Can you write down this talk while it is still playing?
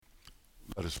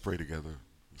Let us pray together.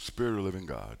 Spirit of living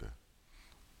God,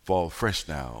 fall fresh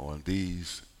now on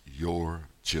these your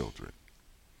children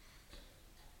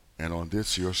and on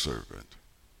this your servant.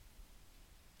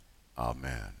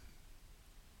 Amen.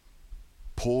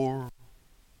 Poor,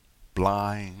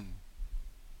 blind,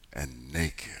 and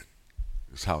naked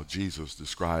is how Jesus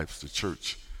describes the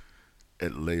church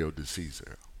at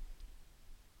Laodicea.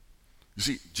 You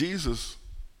see, Jesus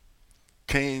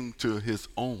came to his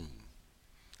own,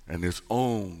 and his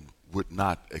own would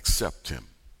not accept him.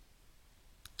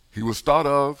 He was thought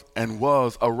of and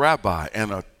was a rabbi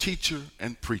and a teacher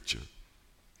and preacher.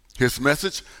 His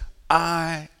message,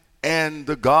 I and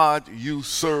the God you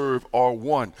serve are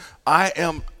one. I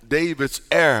am David's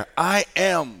heir. I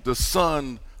am the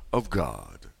Son of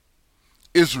God.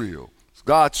 Israel,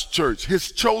 God's church,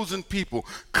 his chosen people,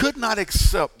 could not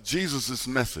accept Jesus'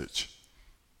 message,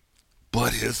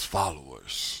 but his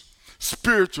followers,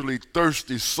 spiritually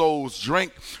thirsty souls,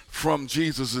 drank from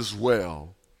Jesus'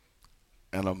 well,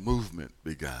 and a movement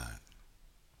began.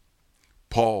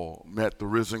 Paul met the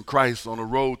risen Christ on a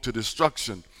road to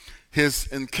destruction. His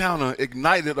encounter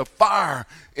ignited a fire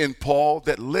in Paul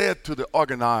that led to the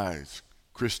organized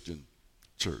Christian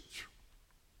church.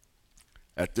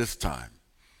 At this time,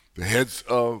 the heads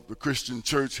of the Christian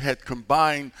church had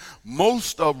combined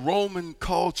most of Roman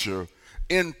culture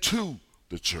into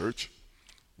the church.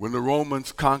 When the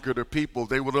Romans conquered a people,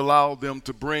 they would allow them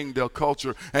to bring their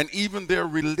culture and even their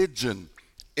religion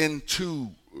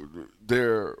into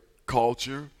their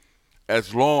culture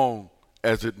as long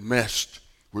as it meshed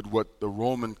with what the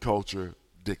Roman culture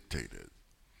dictated.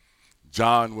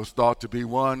 John was thought to be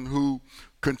one who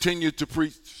continued to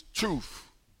preach truth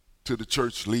to the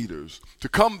church leaders, to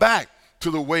come back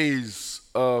to the ways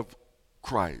of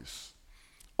Christ.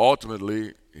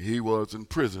 Ultimately, he was in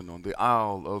prison on the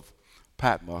Isle of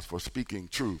Patmos for speaking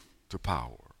truth to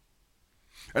power.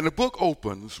 And the book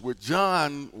opens with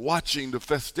John watching the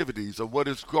festivities of what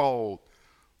is called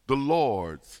the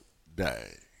Lord's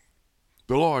Day.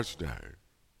 The Lord's Day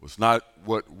was not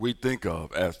what we think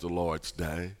of as the Lord's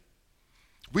Day.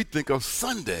 We think of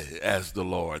Sunday as the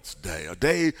Lord's Day, a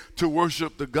day to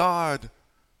worship the God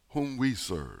whom we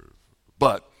serve.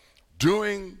 But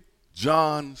during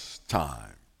John's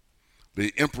time,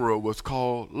 the emperor was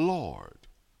called Lord.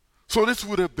 So this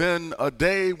would have been a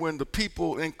day when the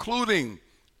people, including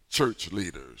church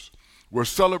leaders, were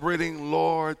celebrating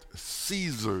Lord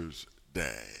Caesar's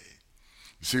Day.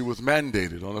 You see, it was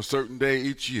mandated on a certain day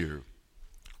each year.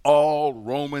 All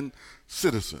Roman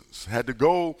citizens had to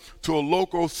go to a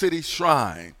local city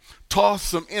shrine, toss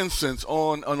some incense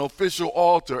on an official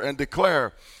altar, and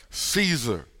declare,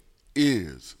 Caesar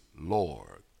is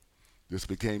Lord. This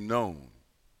became known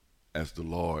as the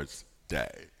Lord's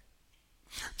Day.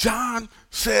 John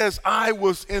says, I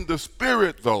was in the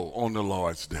Spirit, though, on the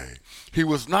Lord's Day. He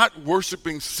was not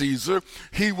worshiping Caesar.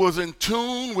 He was in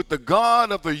tune with the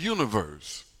God of the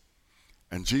universe.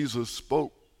 And Jesus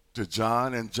spoke to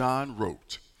John, and John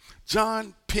wrote.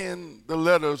 John penned the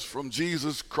letters from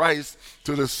Jesus Christ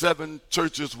to the 7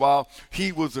 churches while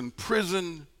he was in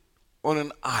prison on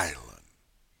an island.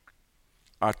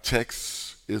 Our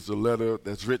text is a letter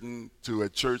that's written to a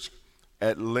church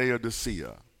at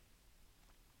Laodicea.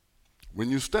 When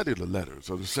you study the letters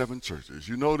of the 7 churches,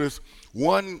 you notice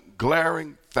one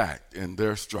glaring fact in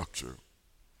their structure.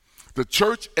 The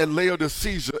church at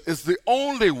Laodicea is the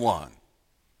only one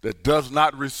that does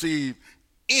not receive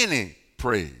any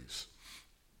praise.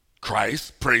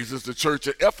 Christ praises the church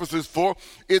at Ephesus for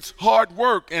its hard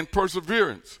work and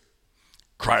perseverance.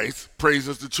 Christ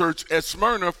praises the church at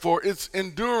Smyrna for its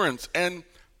endurance and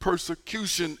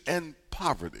persecution and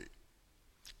poverty.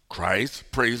 Christ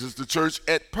praises the church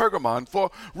at Pergamon for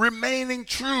remaining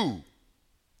true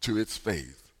to its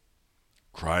faith.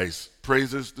 Christ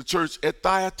praises the church at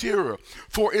Thyatira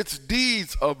for its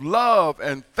deeds of love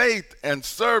and faith and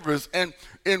service and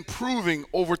improving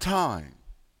over time.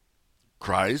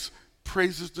 Christ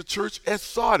praises the church at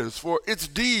Sardis for its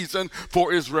deeds and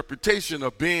for its reputation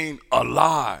of being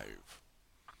alive.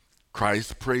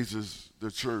 Christ praises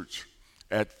the church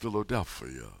at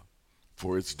Philadelphia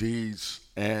for its deeds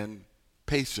and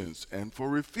patience and for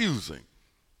refusing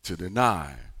to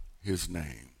deny his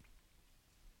name.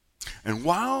 And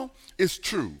while it's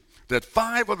true that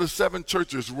 5 of the 7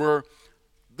 churches were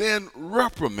then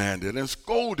reprimanded and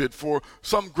scolded for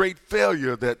some great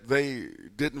failure that they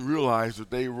didn't realize that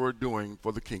they were doing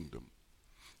for the kingdom,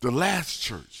 the last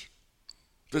church,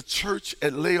 the church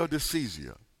at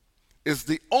Laodicea, is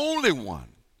the only one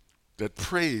that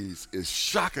praise is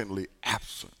shockingly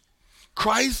absent.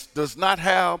 Christ does not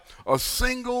have a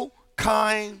single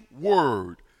kind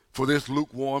word for this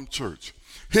lukewarm church.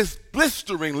 His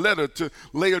blistering letter to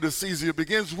Laodicea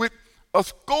begins with a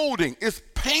scolding. It's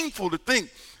painful to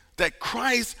think that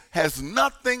Christ has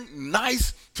nothing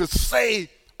nice to say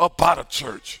about a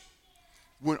church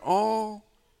when all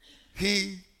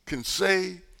he can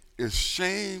say is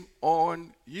shame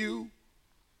on you.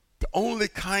 The only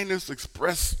kindness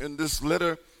expressed in this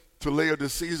letter to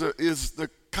Laodicea is the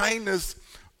kindness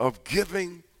of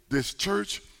giving this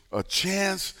church a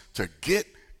chance to get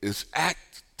its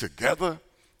act together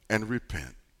and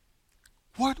repent.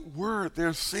 What were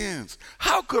their sins?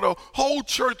 How could a whole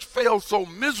church fail so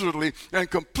miserably and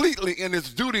completely in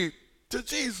its duty to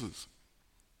Jesus?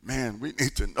 Man, we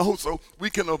need to know so we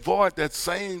can avoid that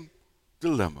same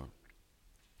dilemma.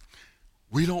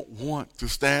 We don't want to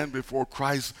stand before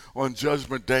Christ on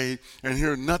Judgment Day and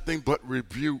hear nothing but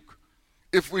rebuke.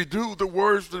 If we do, the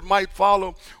words that might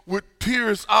follow would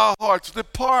pierce our hearts.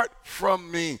 Depart from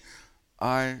me,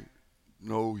 I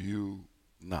know you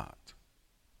not.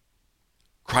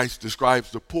 Christ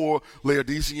describes the poor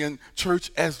Laodicean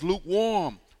church as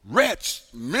lukewarm, wretched,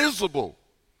 miserable.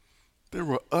 They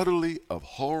were utterly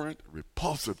abhorrent,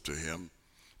 repulsive to him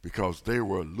because they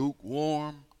were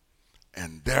lukewarm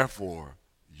and therefore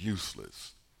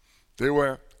useless. They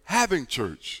were having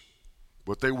church,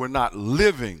 but they were not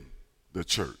living the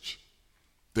church.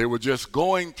 They were just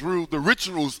going through the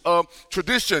rituals of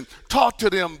tradition taught to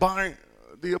them by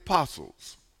the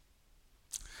apostles.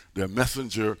 Their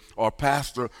messenger or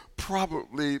pastor,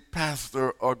 probably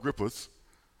Pastor Agrippus,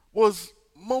 was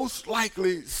most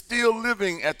likely still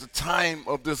living at the time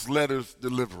of this letter's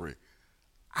delivery.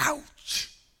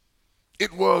 Ouch!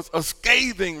 It was a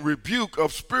scathing rebuke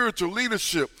of spiritual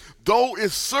leadership, though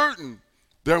it's certain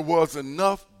there was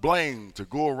enough blame to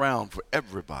go around for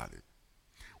everybody.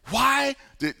 Why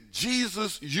did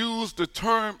Jesus use the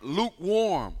term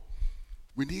lukewarm?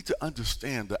 We need to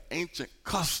understand the ancient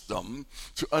custom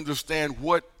to understand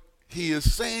what he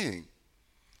is saying.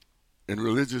 In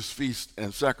religious feasts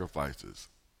and sacrifices,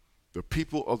 the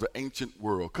people of the ancient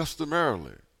world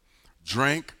customarily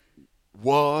drank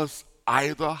was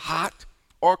either hot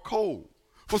or cold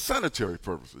for sanitary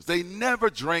purposes. They never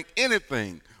drank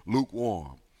anything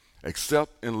lukewarm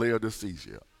except in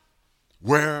Laodicea,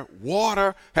 where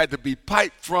water had to be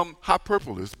piped from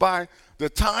Hyperpolis. By the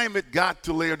time it got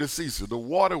to Laodicea, the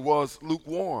water was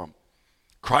lukewarm.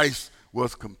 Christ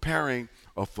was comparing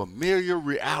a familiar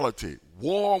reality,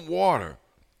 warm water,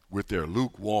 with their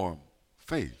lukewarm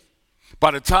faith.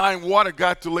 By the time water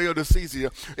got to Laodicea,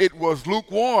 it was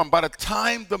lukewarm. By the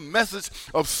time the message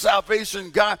of salvation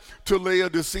got to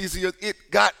Laodicea, it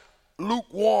got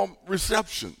lukewarm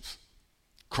receptions.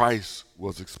 Christ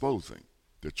was exposing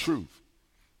the truth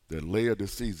that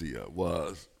Laodicea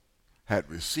had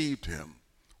received him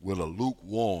with a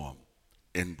lukewarm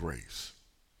embrace.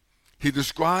 He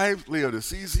describes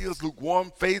Laodicea's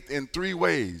lukewarm faith in three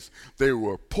ways. They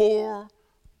were poor,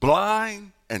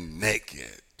 blind, and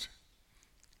naked.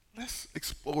 Let's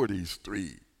explore these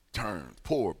three terms: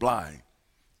 poor, blind,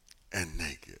 and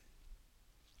naked.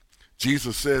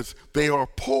 Jesus says they are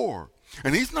poor,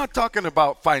 and he's not talking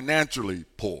about financially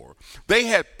poor. They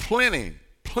had plenty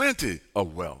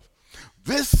of wealth.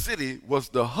 This city was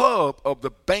the hub of the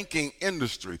banking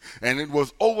industry, and it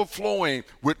was overflowing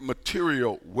with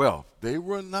material wealth. They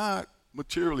were not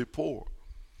materially poor.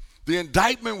 The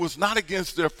indictment was not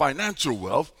against their financial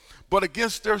wealth, but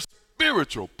against their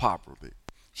spiritual poverty.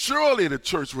 Surely the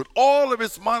church, with all of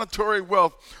its monetary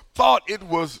wealth, thought it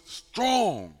was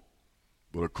strong.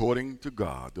 But according to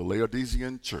God, the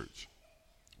Laodicean church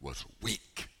was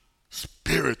weak,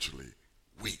 spiritually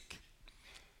weak.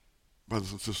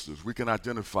 Brothers and sisters, we can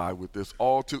identify with this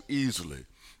all too easily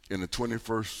in the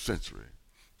 21st century.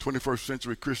 21st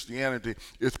century Christianity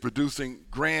is producing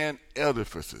grand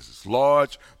edifices,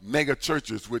 large mega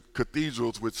churches with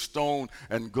cathedrals with stone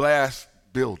and glass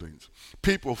buildings,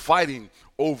 people fighting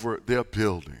over their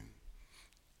building.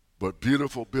 But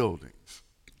beautiful buildings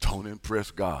don't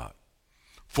impress God.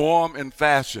 Form and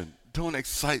fashion don't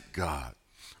excite God.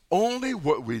 Only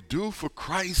what we do for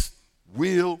Christ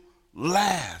will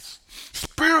last.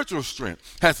 Spiritual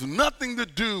strength has nothing to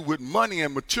do with money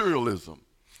and materialism.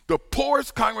 The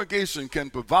poorest congregation can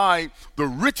provide the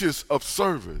richest of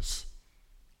service.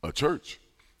 A church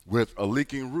with a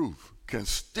leaking roof can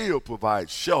still provide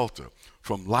shelter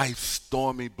from life's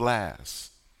stormy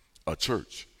blasts. A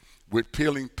church with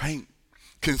peeling paint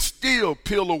can still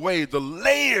peel away the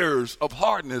layers of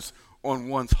hardness on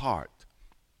one's heart.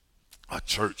 A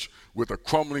church with a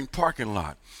crumbling parking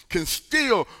lot can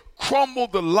still crumble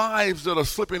the lives that are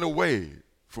slipping away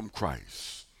from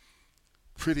Christ.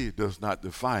 Pretty does not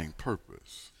define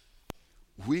purpose.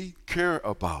 we care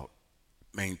about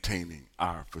maintaining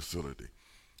our facility.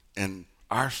 And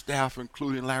our staff,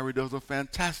 including Larry, does a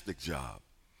fantastic job.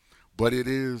 But it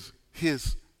is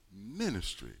his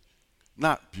ministry,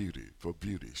 not beauty for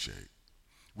beauty's sake.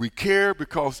 We care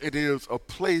because it is a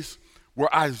place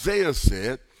where Isaiah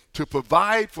said to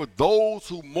provide for those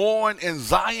who mourn in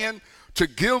Zion, to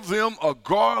give them a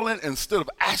garland instead of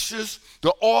ashes,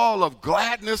 the oil of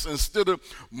gladness instead of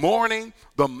mourning,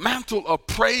 the mantle of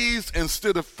praise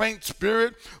instead of faint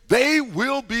spirit. They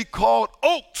will be called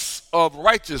oaks of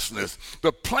righteousness.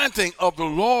 The planting of the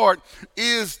Lord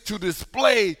is to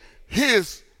display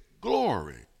his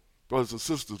glory. Brothers and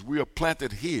sisters, we are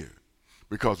planted here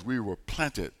because we were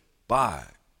planted by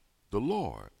the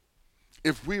Lord.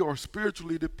 If we are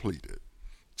spiritually depleted,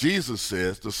 Jesus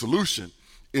says the solution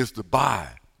is to buy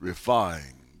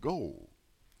refined gold.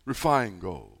 Refined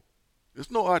gold.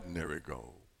 It's no ordinary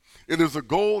gold. It is a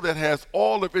gold that has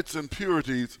all of its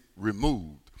impurities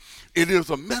removed. It is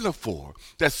a metaphor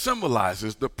that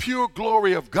symbolizes the pure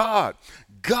glory of God.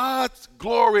 God's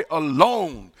glory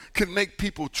alone can make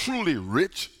people truly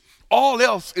rich. All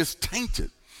else is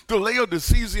tainted. The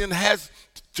Laodicean has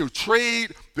to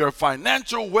trade their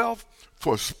financial wealth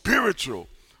for spiritual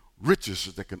riches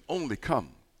that can only come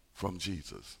from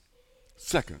Jesus.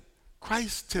 Second,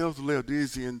 Christ tells the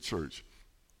Laodicean church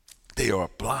they are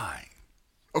blind.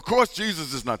 Of course,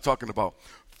 Jesus is not talking about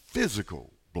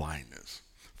physical blindness.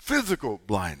 Physical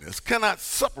blindness cannot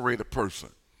separate a person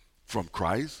from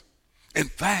Christ. In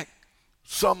fact,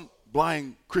 some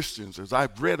blind Christians, as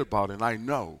I've read about and I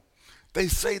know, they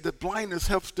say that blindness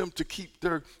helps them to keep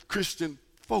their Christian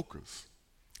focus.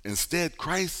 Instead,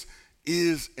 Christ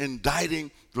is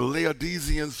indicting the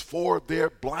Laodiceans for their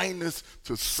blindness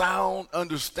to sound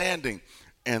understanding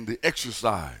and the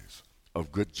exercise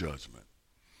of good judgment.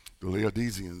 The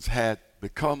Laodiceans had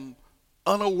become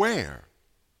unaware,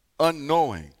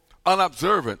 unknowing,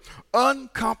 unobservant,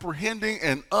 uncomprehending,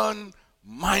 and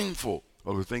unmindful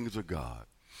of the things of God.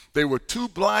 They were too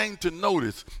blind to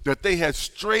notice that they had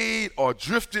strayed or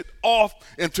drifted off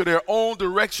into their own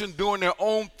direction, doing their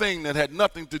own thing that had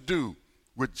nothing to do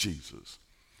with Jesus.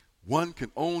 One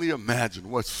can only imagine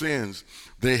what sins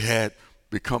they had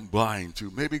become blind to.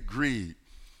 Maybe greed,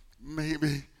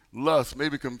 maybe lust,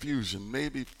 maybe confusion,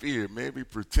 maybe fear, maybe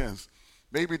pretense,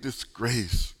 maybe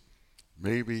disgrace,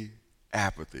 maybe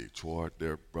apathy toward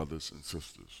their brothers and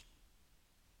sisters.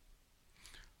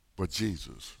 But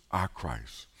Jesus, our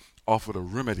Christ, offered a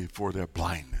remedy for their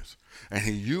blindness. And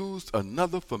he used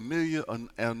another familiar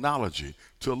analogy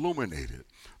to illuminate it.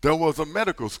 There was a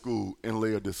medical school in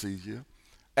Laodicea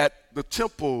at the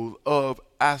temple of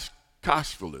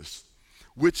Ashtoreth,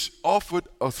 which offered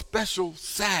a special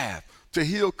salve to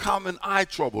heal common eye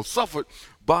trouble suffered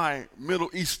by Middle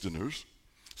Easterners.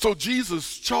 So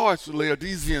Jesus charged the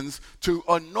Laodiceans to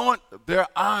anoint their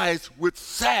eyes with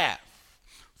salve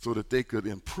so that they could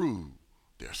improve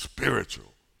their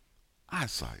spiritual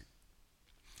eyesight.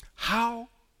 How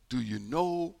do you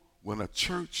know when a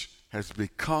church has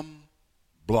become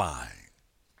blind?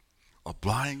 A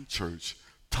blind church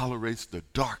tolerates the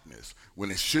darkness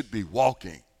when it should be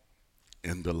walking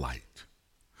in the light.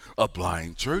 A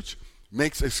blind church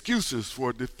makes excuses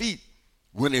for defeat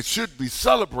when it should be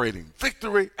celebrating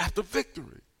victory after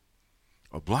victory.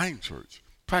 A blind church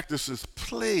practices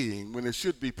playing when it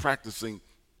should be practicing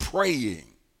praying.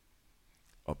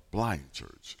 A blind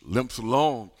church limps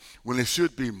along when it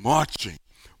should be marching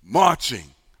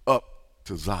up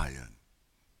to Zion.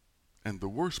 And the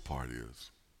worst part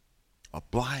is, a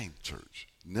blind church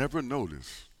never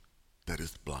notices that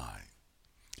it's blind.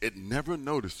 It never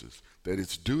notices that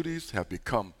its duties have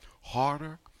become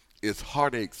harder, its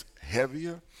heartaches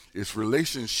heavier, its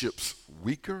relationships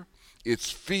weaker,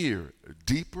 its fear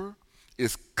deeper,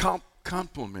 its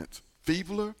compliments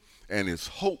feebler, and its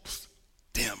hopes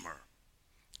dimmer.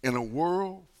 In a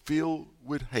world filled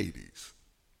with Hades,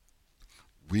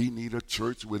 we need a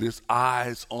church with its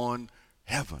eyes on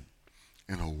heaven.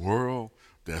 In a world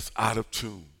that's out of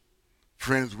tune,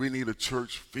 friends, we need a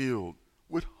church filled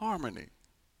with harmony.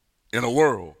 In a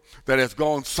world that has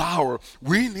gone sour,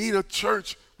 we need a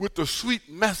church with the sweet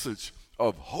message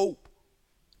of hope.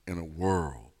 In a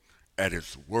world at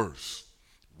its worst,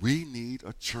 we need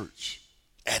a church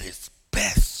at its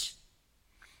best.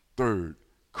 Third,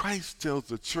 Christ tells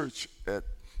the church at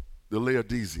the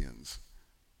Laodiceans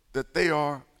that they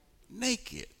are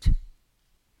naked.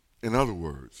 In other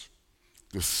words,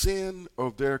 the sin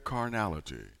of their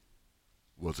carnality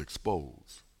was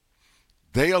exposed.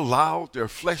 They allowed their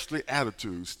fleshly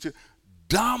attitudes to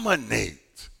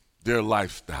dominate their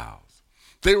lifestyles.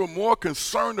 They were more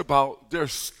concerned about their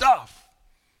stuff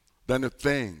than the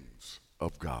things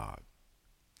of God.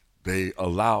 They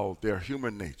allowed their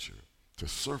human nature to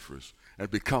surface and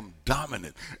become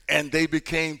dominant, and they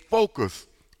became focused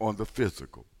on the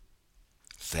physical.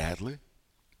 Sadly,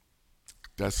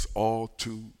 that's all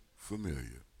too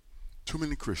familiar. Too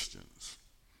many Christians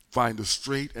find the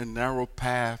straight and narrow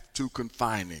path too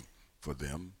confining for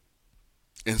them.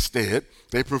 Instead,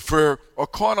 they prefer a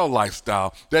carnal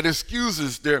lifestyle that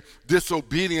excuses their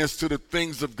disobedience to the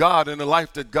things of God and the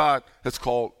life that God has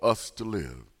called us to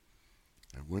live.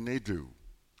 And when they do,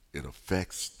 it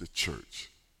affects the church.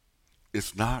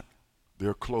 It's not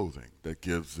their clothing that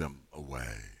gives them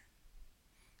away.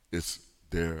 It's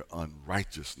their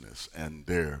unrighteousness and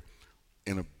their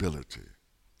inability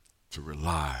to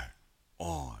rely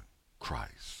on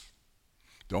Christ.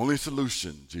 The only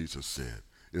solution, Jesus said,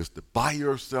 is to buy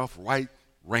yourself right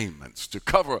raiments to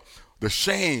cover the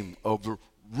shame of the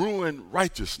ruined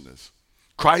righteousness.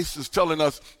 Christ is telling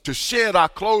us to shed our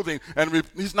clothing, and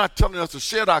he's not telling us to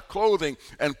shed our clothing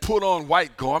and put on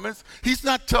white garments. He's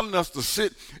not telling us to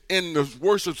sit in the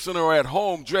worship center or at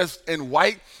home dressed in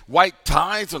white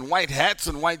ties and white hats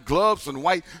and white gloves and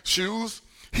white shoes.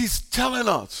 He's telling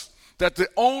us that the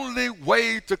only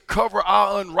way to cover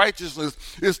our unrighteousness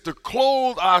is to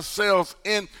clothe ourselves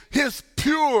in his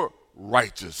pure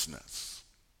righteousness.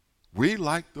 We,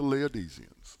 like the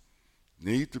Laodiceans,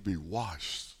 need to be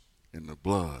washed in the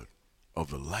blood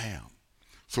of the Lamb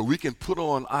so we can put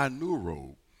on our new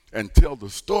robe and tell the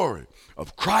story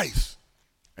of Christ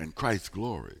and Christ's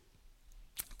glory.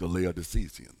 The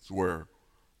Laodiceans were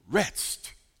wretched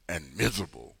and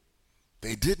miserable.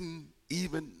 They didn't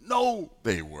even know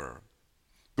they were.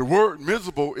 The word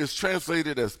miserable is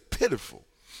translated as pitiful.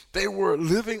 They were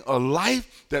living a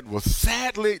life that was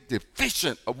sadly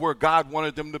deficient of where God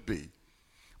wanted them to be.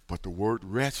 But the word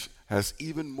wretch has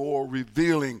even more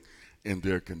revealing in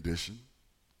their condition.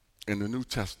 In the New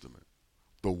Testament,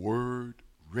 the word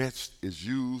wretch is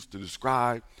used to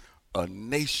describe a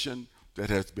nation that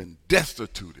has been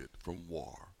destituted from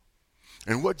war.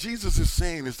 And what Jesus is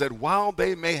saying is that while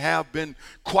they may have been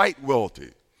quite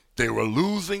wealthy, they were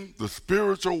losing the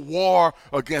spiritual war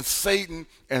against Satan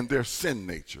and their sin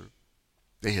nature.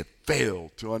 They had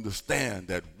failed to understand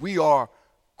that we are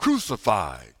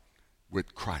crucified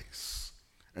with Christ.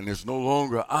 And it's no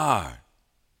longer I,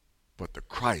 but the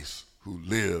Christ who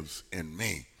lives in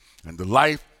me. And the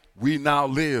life we now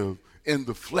live in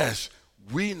the flesh,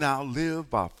 we now live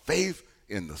by faith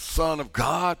in the Son of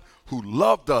God who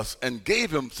loved us and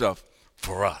gave himself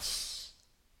for us.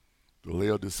 The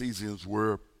Laodiceans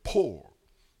were poor,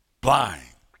 blind,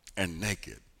 and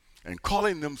naked, and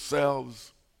calling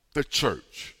themselves the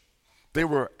church. They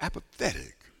were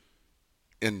apathetic,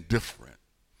 indifferent.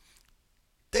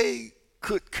 They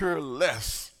could care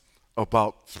less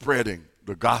about spreading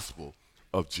the gospel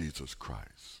of Jesus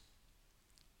Christ.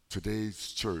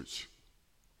 Today's church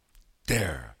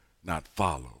dare not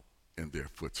follow in their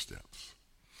footsteps.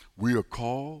 We are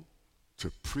called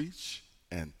to preach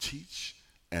and teach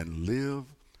and live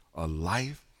a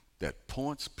life that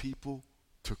points people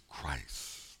to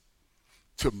Christ,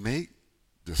 to make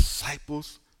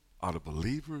disciples out of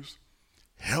believers,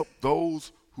 help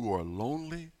those who are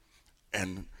lonely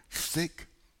and sick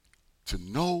to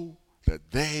know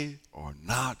that they are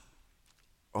not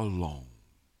alone.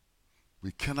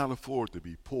 We cannot afford to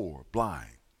be poor,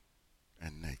 blind,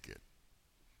 and naked.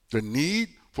 The need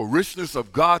for richness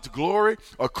of God's glory,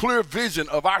 a clear vision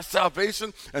of our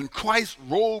salvation, and Christ's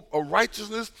robe of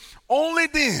righteousness, only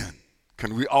then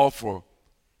can we offer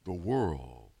the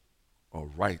world a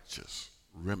righteous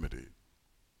remedy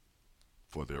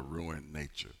for their ruined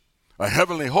nature, a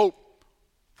heavenly hope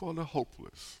for the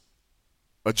hopeless,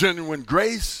 a genuine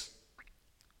grace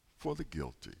for the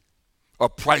guilty, a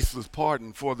priceless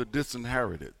pardon for the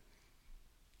disinherited,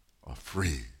 a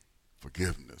free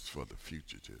forgiveness for the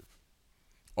fugitive,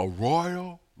 a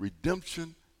royal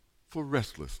redemption for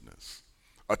restlessness,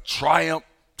 a triumph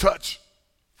touch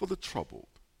for the troubled,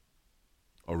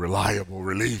 a reliable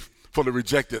relief for the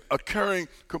rejected, a caring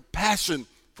compassion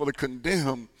for the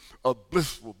condemned, a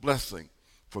blissful blessing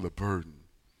for the burdened,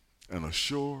 and a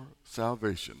sure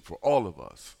salvation for all of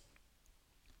us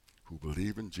who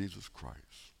believe in Jesus Christ.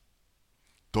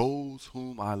 Those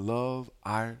whom I love,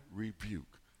 I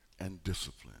rebuke and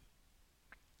discipline.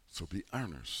 So be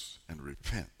earnest and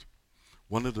repent.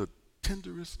 One of the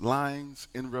tenderest lines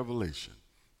in Revelation,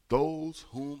 those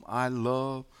whom I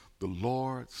love, the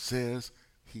Lord says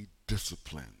he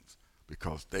disciplines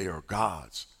because they are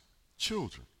God's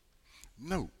children.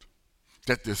 Note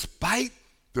that despite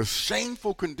the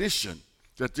shameful condition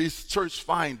that this church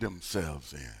find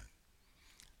themselves in,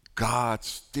 God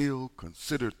still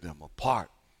considered them a part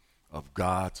of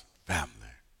God's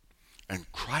family. And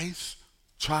Christ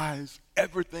tries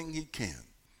everything he can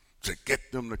to get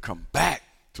them to come back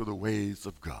to the ways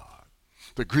of God.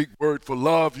 The Greek word for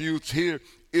love used here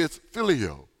is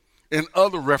phileo. In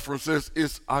other references,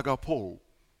 it's agapo.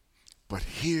 But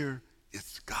here,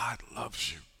 it's God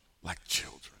loves you like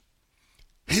children.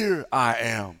 Here I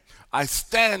am. I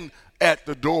stand at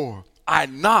the door. I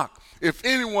knock. If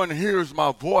anyone hears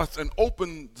my voice and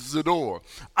opens the door,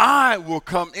 I will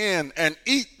come in and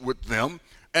eat with them,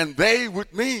 and they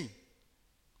with me.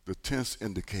 The tense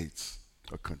indicates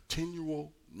a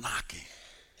continual knocking.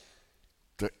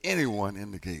 The anyone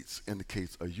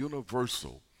indicates a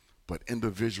universal but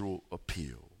individual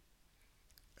appeal.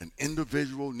 An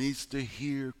individual needs to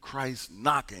hear Christ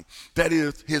knocking, that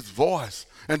is, his voice,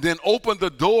 and then open the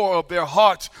door of their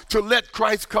hearts to let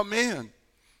Christ come in.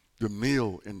 The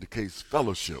meal indicates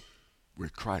fellowship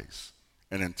with Christ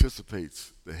and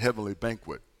anticipates the heavenly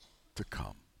banquet to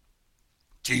come.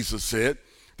 Jesus said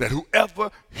that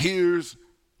whoever hears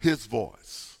his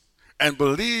voice and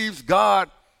believes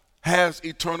God has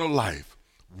eternal life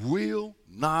will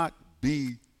not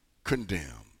be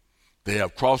condemned. They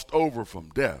have crossed over from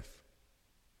death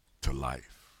to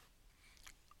life.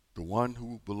 The one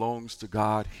who belongs to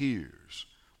God hears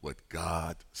what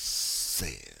God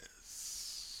says.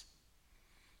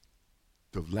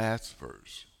 The last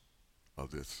verse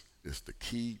of this is the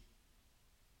key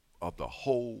of the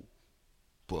whole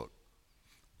book.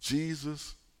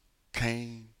 Jesus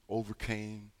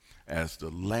overcame as the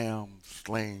lamb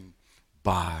slain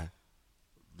by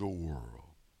the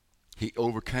world. He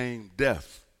overcame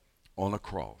death on a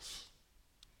cross,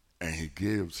 and he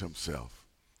gives himself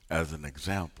as an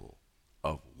example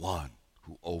of one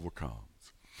who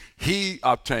overcomes. He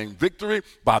obtained victory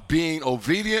by being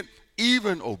obedient,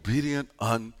 even obedient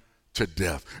unto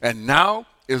death, and now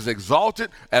is exalted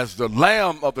as the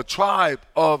Lamb of the tribe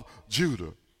of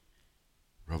Judah.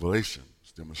 Revelation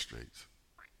demonstrates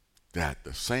that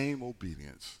the same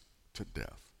obedience to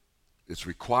death is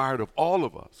required of all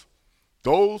of us.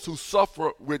 Those who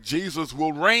suffer with Jesus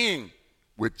will reign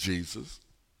with Jesus.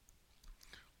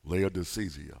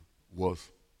 Laodicea was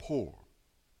poor,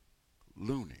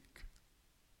 lunatic,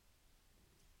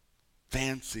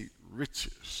 fancied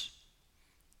riches,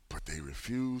 but they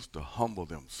refused to humble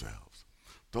themselves.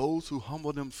 Those who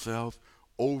humble themselves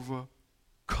overcomes.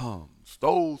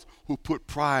 Those who put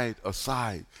pride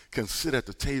aside can sit at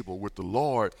the table with the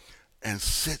Lord and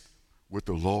sit with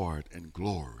the Lord in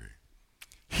glory.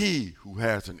 He who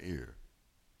has an ear,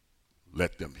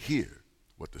 let them hear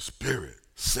what the Spirit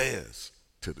says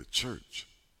to the church.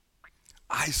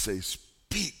 I say,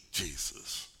 speak,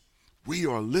 Jesus. We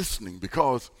are listening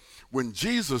because when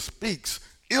Jesus speaks,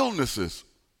 illnesses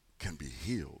can be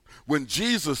healed. When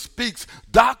Jesus speaks,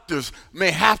 doctors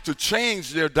may have to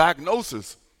change their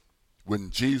diagnosis. When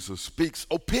Jesus speaks,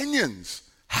 opinions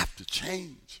have to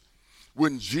change.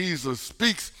 When Jesus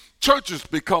speaks, churches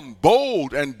become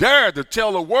bold and dare to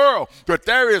tell the world that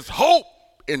there is hope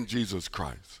in Jesus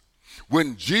Christ.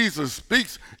 When Jesus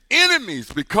speaks,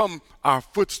 enemies become our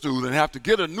footstool and have to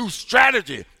get a new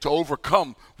strategy to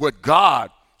overcome what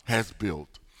God has built.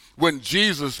 When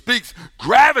Jesus speaks,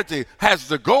 gravity has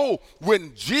to go.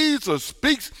 When Jesus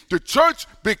speaks, the church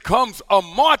becomes a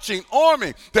marching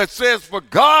army that says, for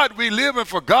God we live and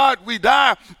for God we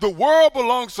die. The world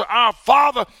belongs to our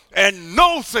Father, and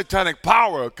no satanic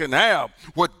power can have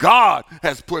what God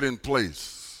has put in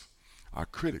place. Our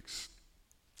critics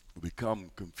will become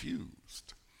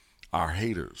confused. Our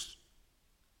haters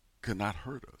cannot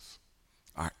hurt us.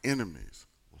 Our enemies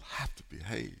will have to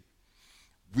behave.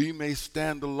 We may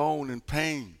stand alone in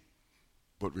pain,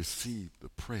 but receive the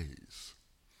praise.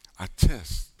 Our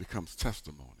test becomes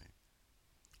testimony.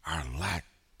 Our lack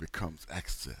becomes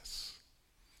access.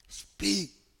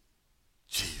 Speak,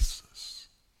 Jesus.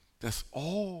 That's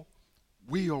all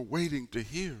we are waiting to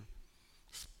hear.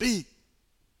 Speak,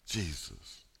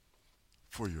 Jesus.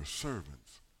 For your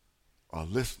servants are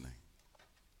listening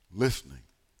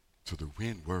to the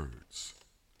wind words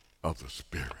of the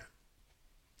Spirit.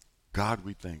 God,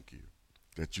 we thank you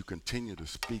that you continue to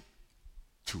speak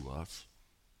to us.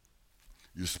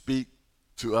 You speak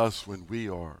to us when we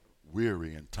are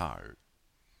weary and tired.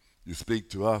 You speak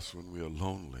to us when we are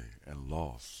lonely and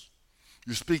lost.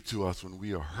 You speak to us when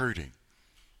we are hurting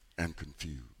and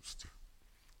confused.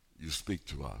 You speak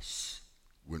to us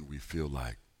when we feel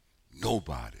like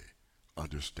nobody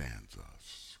understands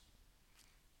us.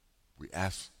 We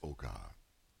ask, oh God,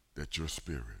 that your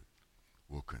Spirit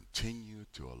will continue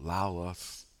to allow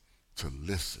us to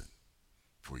listen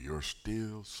for your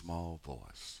still small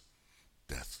voice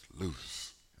that's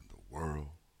loose in the world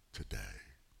today.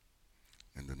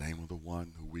 in the name of the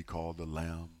one who we call the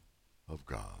Lamb of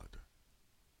God.